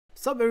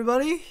What's up,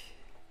 everybody?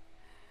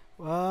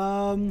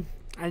 I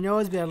know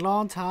it's been a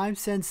long time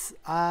since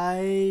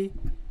I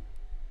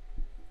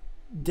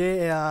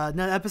did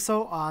another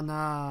episode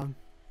on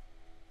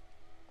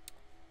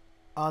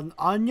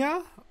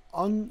Onryo,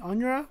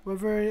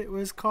 whatever it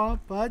was called,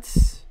 but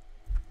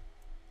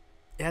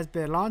it has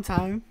been a long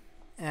time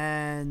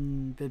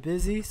and been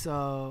busy,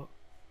 so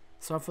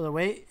sorry for the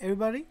wait,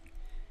 everybody.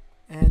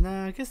 And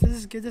I guess let's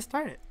just get this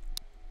started.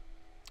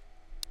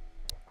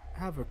 I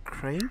have a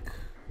crank.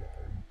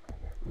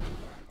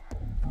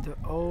 The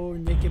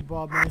old naked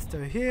ball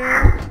monster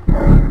here. This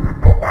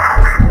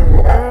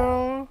little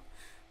girl.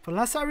 But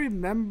last I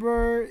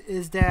remember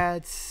is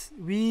that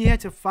we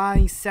had to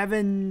find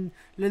 7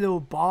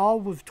 little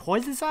balls with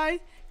toys inside,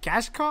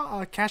 cash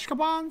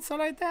cabon, something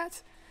like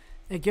that,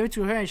 and give it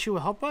to her, and she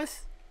will help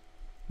us.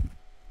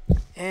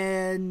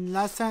 And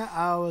last time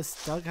I was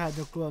stuck, I had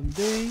no clue what I'm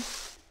doing.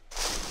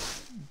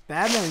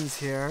 Batman's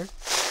here.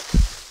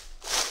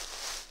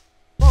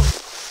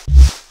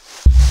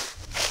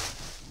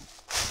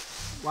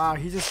 Wow,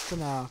 he's just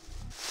gonna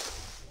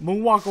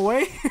moonwalk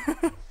away.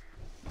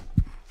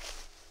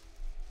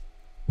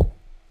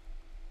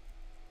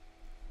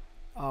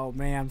 Oh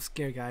man, I'm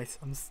scared, guys.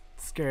 I'm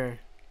scared.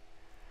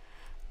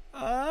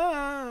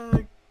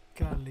 Gotta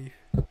leave.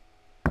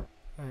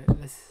 Alright,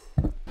 let's.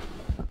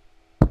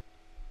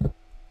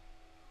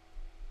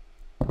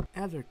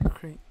 Add the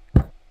crane.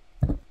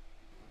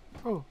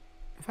 Oh,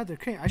 if I had the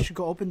crane, I should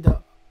go open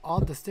all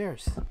the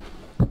stairs.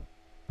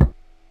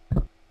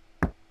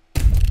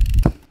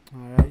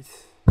 Alright.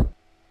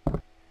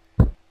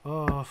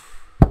 Oh.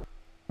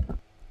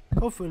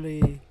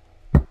 Hopefully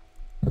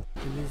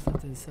there's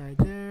nothing inside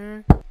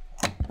there.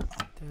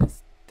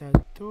 That's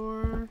that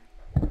door.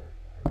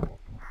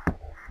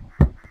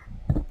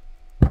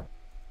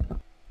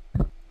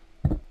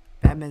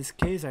 Batman's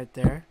cage right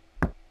there.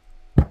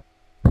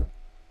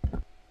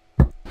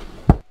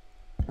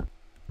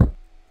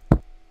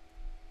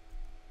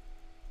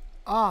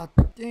 Ah,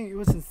 dang, it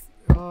wasn't.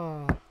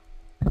 Oh.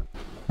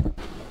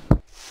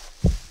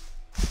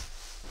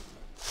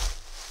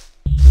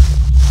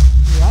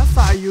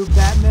 Are you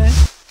Batman?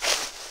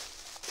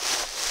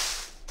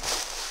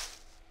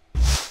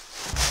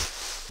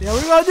 Yeah, what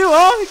are we gonna do?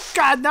 Oh,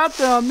 got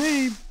nothing on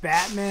me,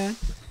 Batman.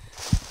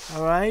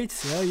 Alright,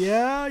 so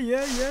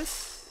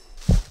yes.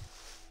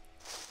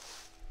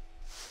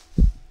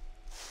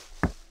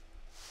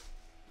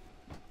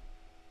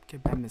 Okay,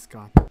 Batman's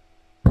gone.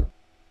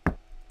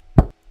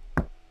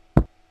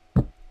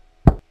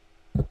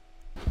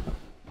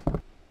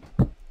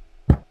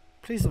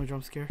 Please don't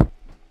jump scare.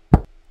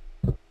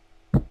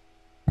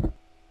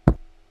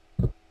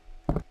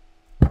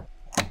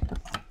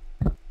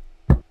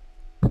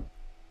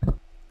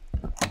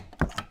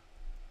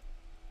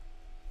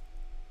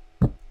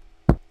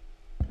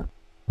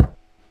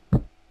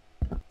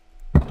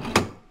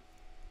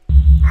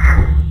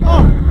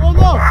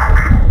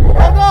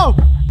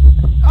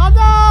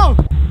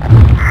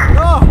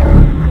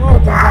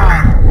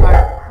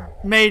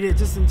 Made it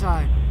just in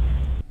time.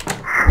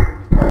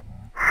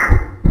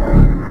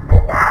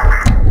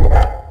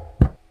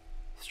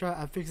 Let's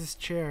try. I fix this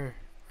chair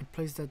and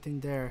place that thing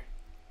there.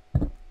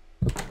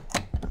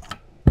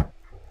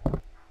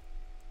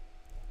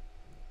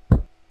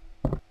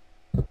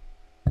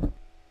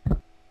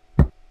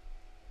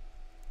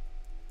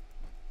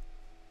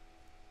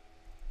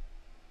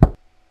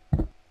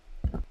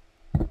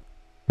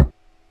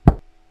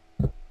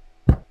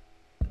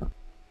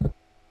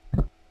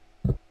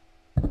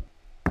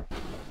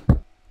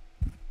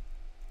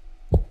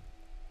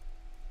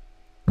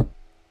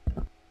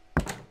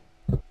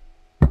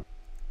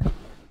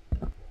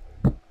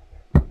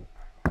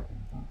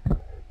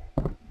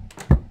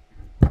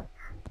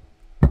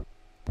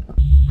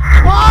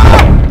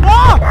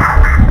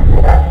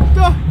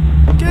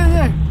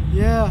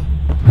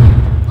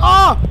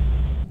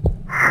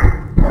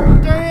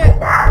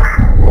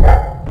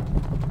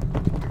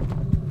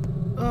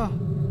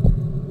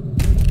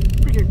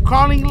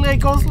 Crawling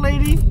ghost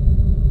lady.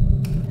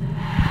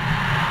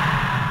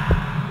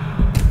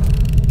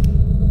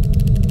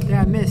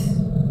 Yeah, I missed.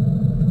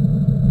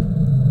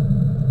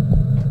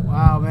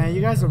 Wow, man,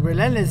 you guys are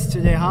relentless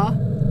today, huh?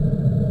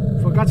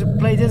 Forgot to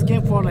play this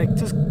game for like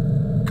just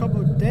a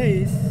couple of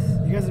days.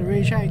 You guys are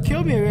really trying to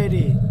kill me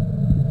already.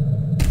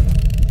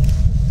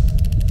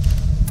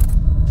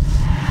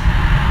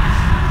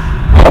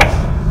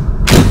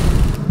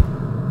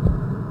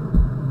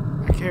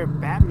 I hear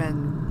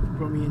Batman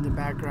roaming in the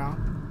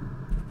background.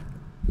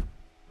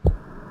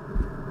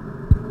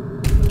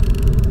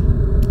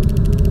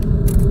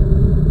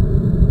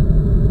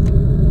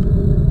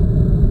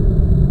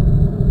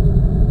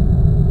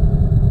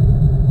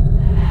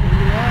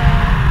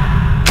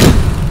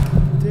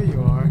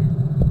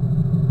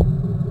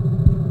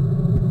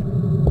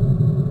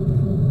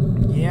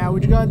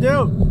 What you gonna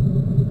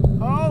do?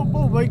 Oh,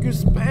 we'll make you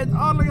spin.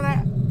 Oh, look at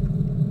that.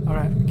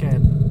 Alright, okay.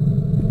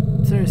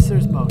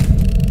 Serious mode.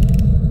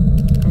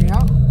 Coming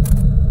out.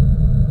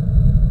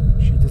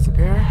 She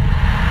disappeared.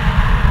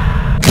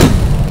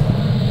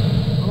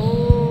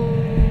 Oh,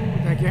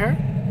 did I get her?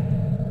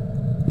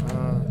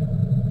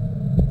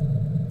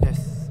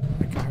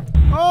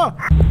 Oh!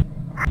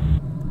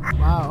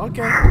 Wow,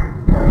 okay. Go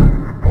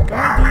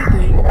ahead, do your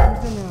thing. I'm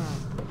just gonna...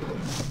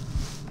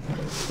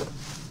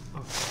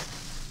 Oh.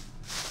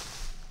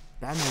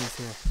 Batman is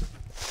here.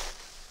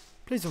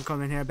 Please don't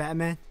come in here,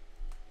 Batman.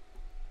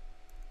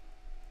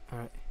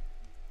 Alright.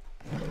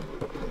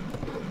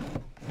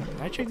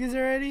 Did I check these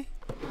already?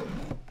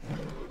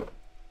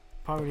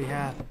 Probably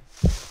have.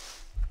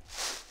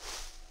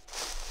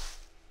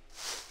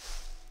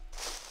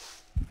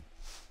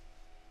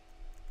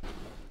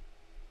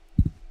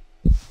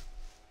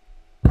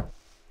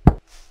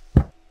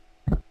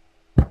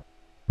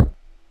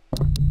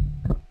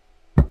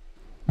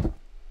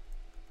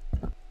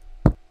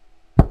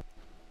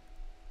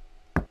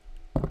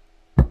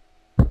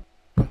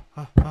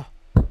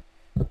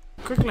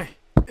 Quickly,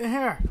 in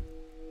here.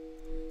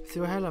 See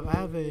what I have? I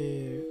have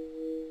a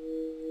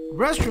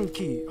restroom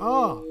key.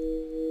 Oh,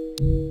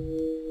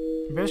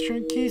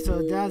 restroom key.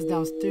 So that's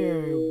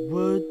downstairs.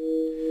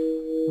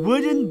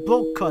 Wooden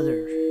bolt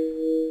cutter.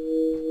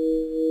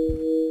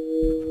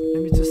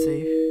 Let me just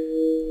save.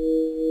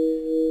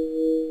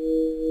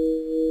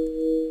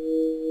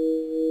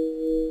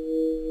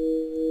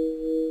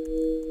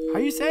 How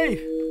you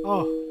save?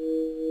 Oh,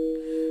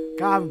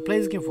 God, I haven't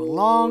played this game for a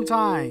long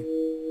time.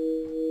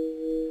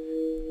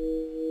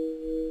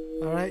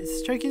 Alright,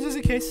 let's check in just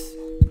in case.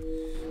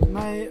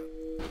 My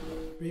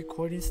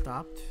recording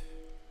stopped.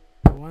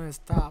 I want to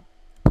stop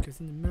because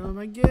in the middle of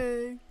my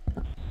game.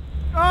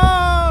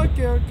 Oh,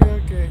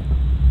 okay.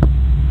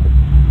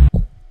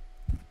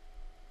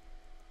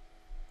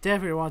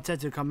 Definitely want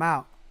that to come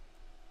out.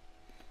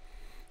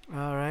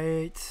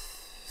 Alright.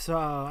 So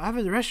I have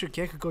a restroom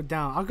key. I could go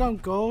down. I'm gonna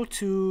go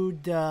to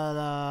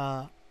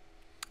the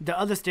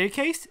other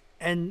staircase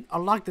and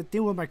unlock the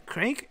thing with my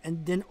crank,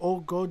 and then I'll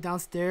go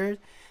downstairs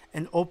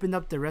and open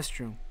up the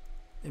restroom,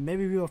 and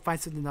maybe we will find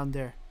something down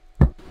there.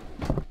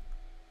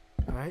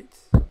 Alright.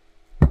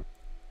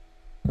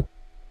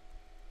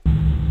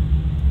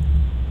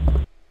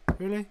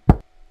 Really?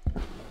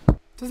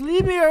 Just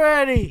leave me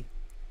already!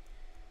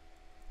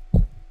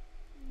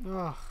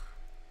 Ugh.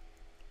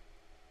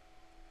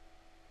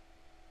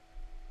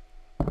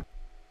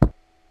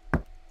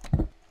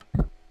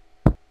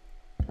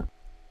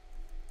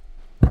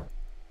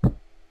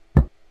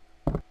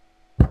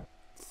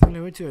 It's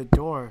only way to a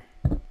door.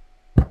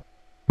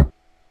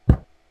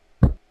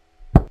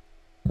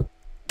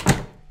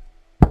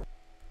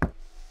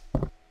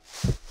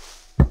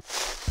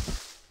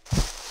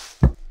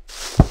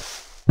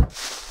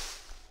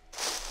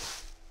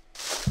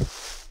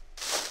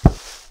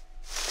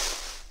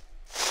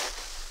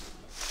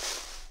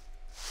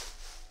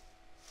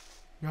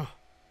 No.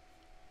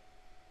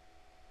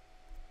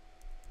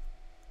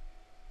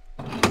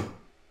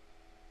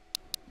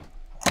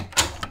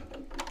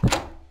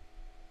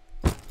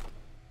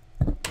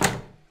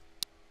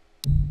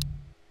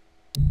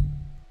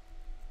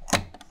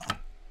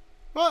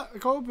 What? I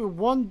can open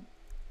one.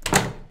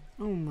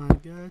 Oh my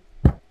God.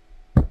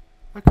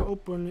 I can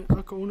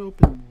only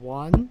open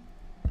one.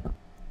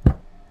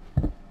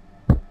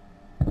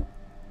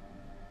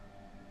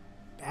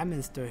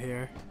 Batman's still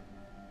here.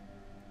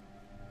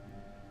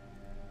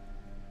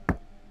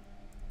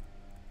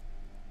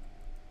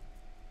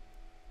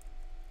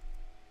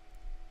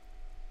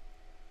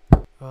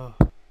 Oh.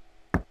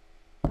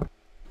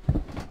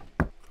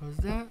 Close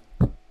that.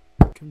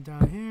 Come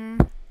down here.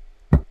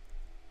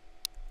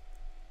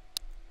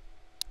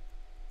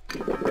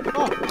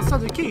 Oh, I saw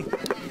the key.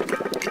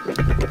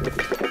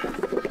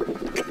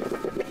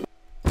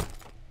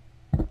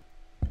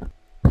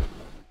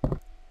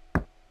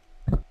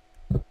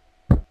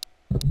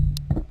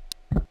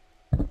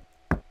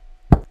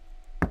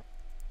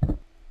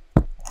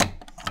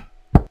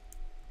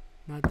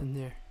 Nothing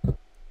there.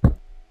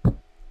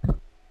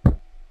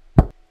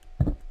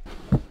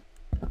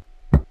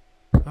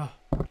 Oh,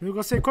 let me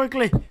go say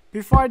quickly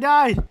before I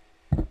die.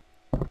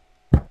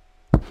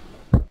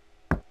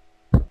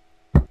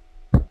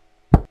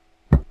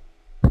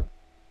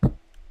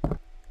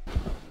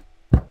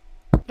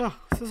 Oh,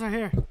 scissors are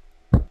here.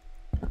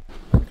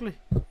 Quickly.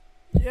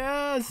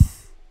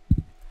 Yes.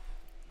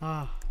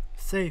 Ah,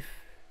 safe.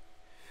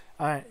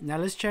 Alright, now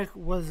let's check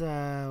what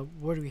do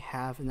we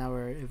have in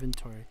our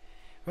inventory.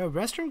 We have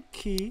restroom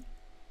key.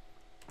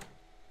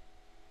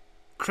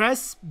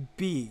 Crest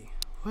B.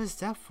 What is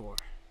that for?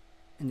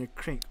 In the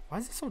crank. Why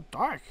is it so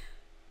dark?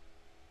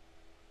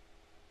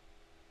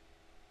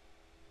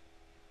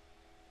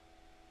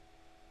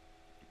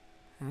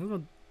 I'm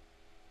gonna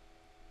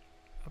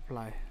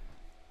apply.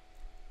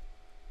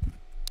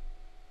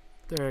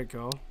 There we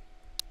go.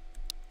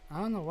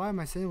 I don't know why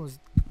my setting was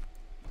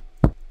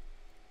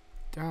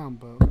down,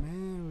 but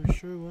man, it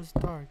sure was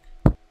dark.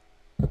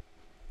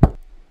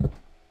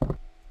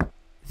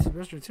 It's the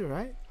restroom too,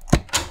 right?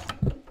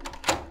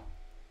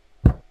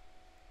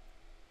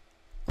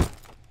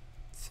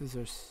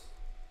 Scissors.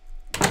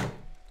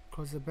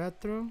 Close the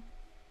bathroom.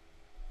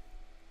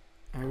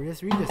 Alright,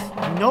 let's read this.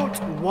 Note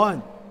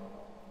 1.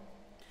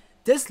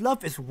 This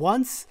love is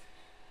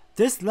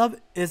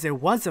a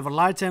once of a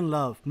lifetime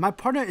love. My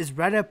partner is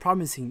rather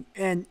promising,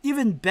 and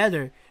even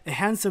better, a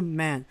handsome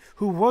man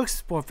who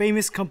works for a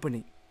famous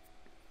company.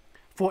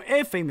 For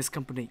a famous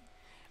company.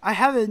 I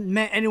haven't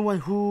met anyone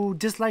who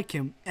disliked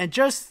him, and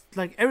just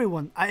like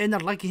everyone, I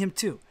ended up liking him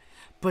too.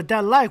 But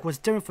that like was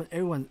different from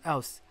everyone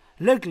else.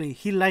 Luckily,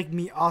 he liked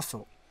me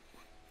also.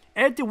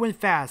 Everything went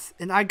fast,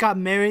 and I got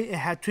married and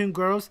had twin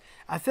girls.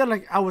 I felt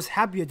like I was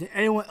happier than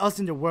anyone else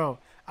in the world.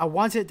 I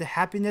wanted the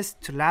happiness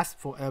to last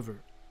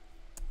forever.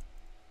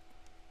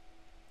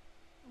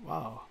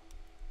 Wow.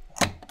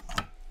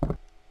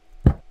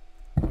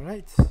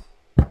 Alright.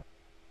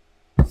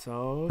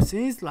 So,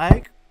 seems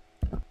like,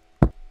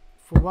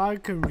 from what I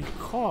can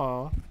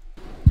recall,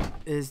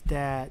 is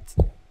that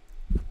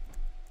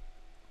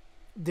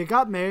they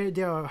got married,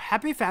 they're a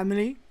happy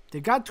family,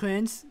 they got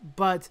twins,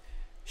 but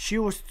she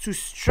was too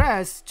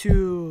stressed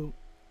to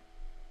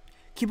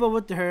keep up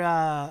with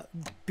her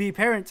be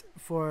parent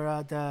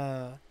for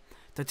the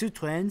two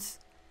twins,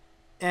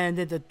 and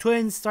then the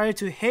twins started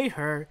to hate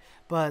her,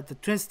 but the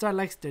twins still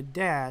likes their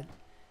dad.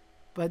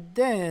 But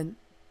then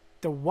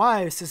the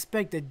wife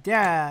suspected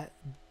dad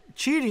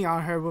cheating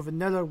on her with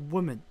another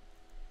woman,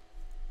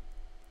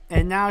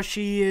 and now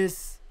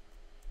she's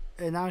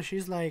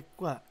like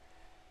what,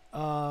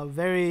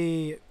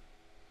 very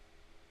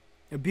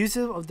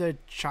abusive of the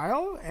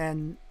child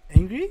and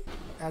angry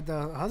at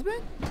the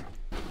husband.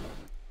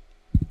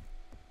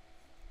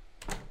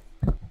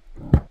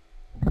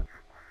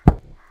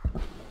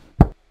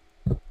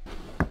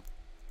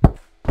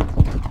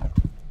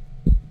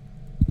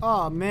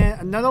 Oh man,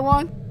 another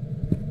one?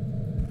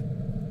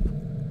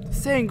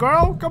 Sing,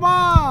 girl, come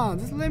on!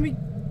 Just let me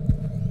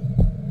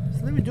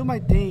do my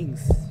things.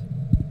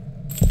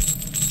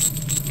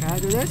 Can I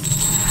do this?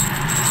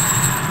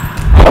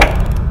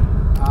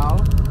 Ow.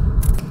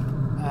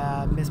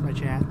 Missed my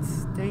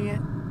chance. Dang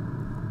it.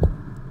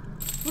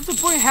 What's the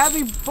point of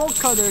having bolt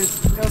cutters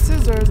or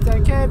scissors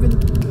that can't even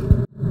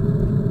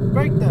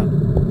break them?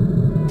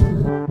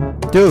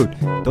 Dude,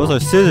 those are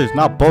scissors,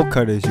 not bolt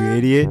cutters, you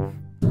idiot.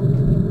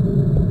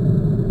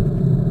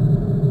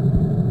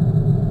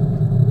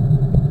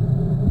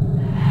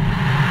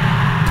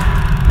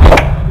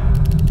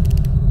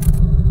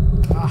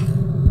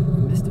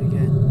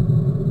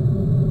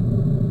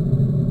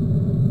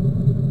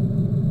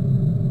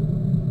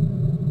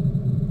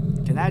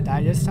 Can I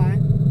die this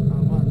time? I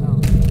want to know.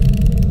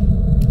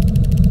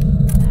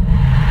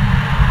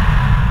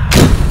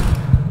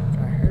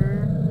 Got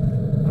her.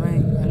 I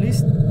mean, at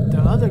least the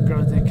other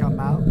girls didn't come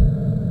out.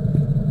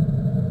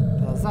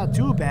 So it's not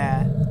too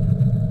bad.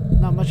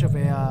 Not much of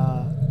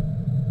a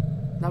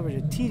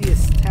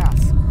tedious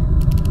task.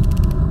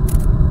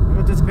 We're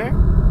gonna disappear?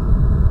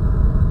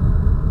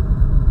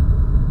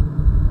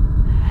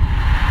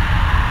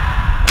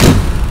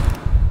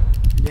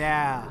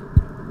 Yeah.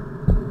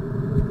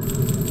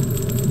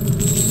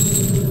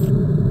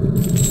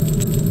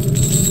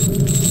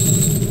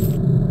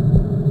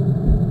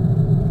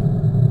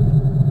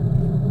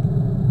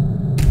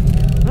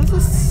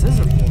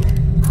 Scissor for?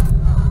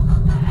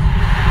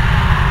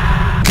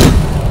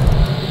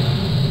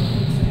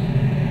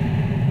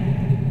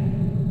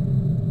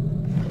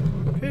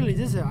 Apparently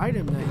this is an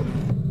item that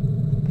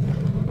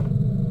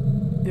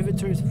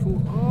inventory is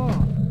full.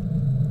 Oh.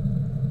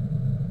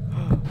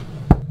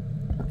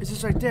 It's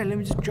just right there. Let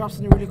me just drop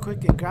something really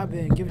quick and grab it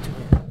and give it to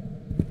her.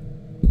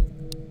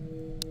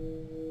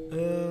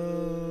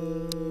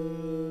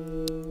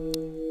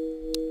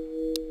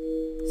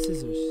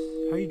 Scissors.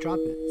 How do you drop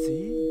it? Z,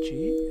 G,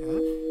 F,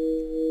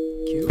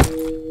 Q?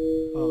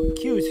 Oh,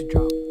 Q is to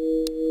drop.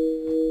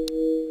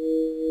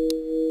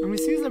 I mean, it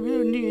seems like we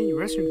don't need any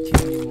restroom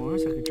key anymore,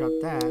 so I can drop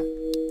that.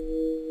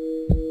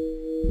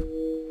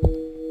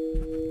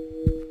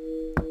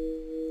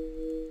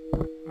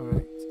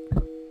 Alright.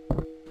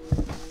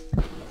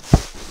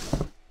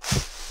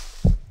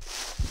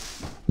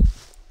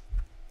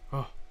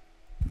 Oh.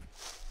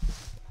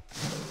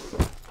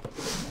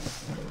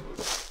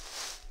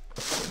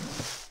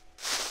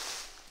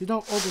 You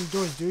don't open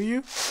doors, do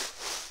you?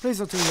 Please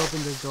don't tell me to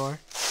open this door.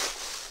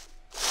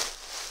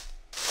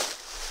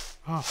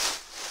 Oh.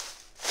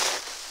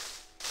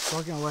 It's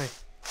walking away.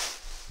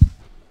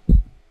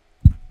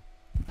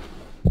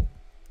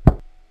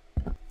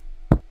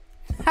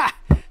 Ha!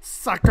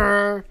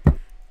 Sucker!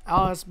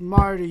 I'll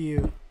outsmart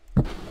you.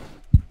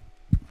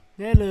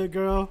 Hey, little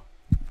girl.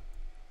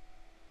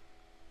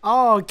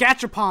 Oh,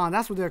 gachapon.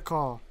 That's what they're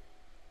called.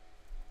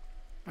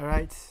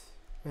 Alright.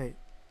 Wait.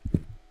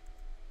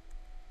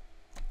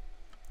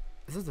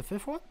 Is this the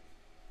fifth one?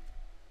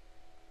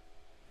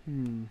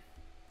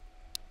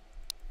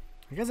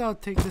 I guess I'll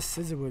take this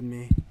scissor with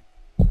me.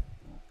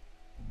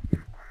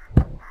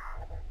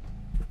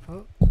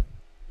 Oh.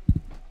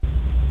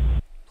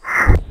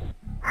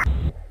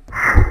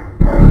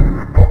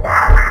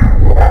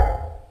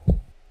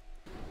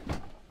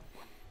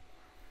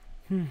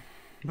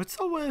 What's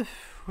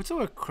up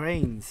with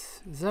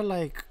cranes? Is there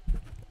like,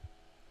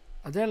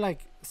 are there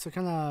like some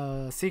kind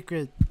of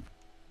secret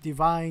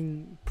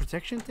divine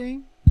protection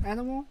thing?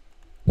 Animal?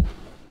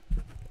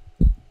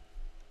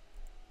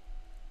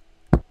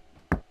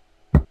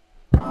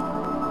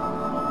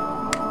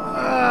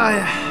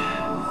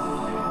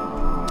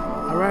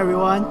 Alright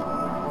everyone,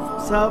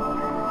 what's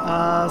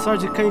up? Sorry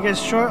to cut you guys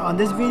short on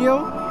this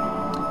video.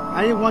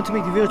 I didn't want to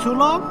make the video too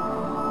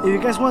long. If you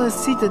guys want to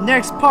see the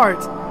next part,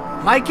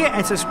 like it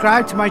and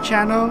subscribe to my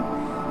channel.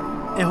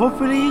 And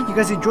hopefully you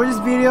guys enjoyed this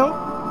video.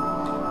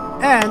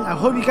 And I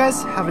hope you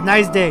guys have a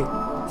nice day.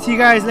 See you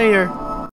guys later.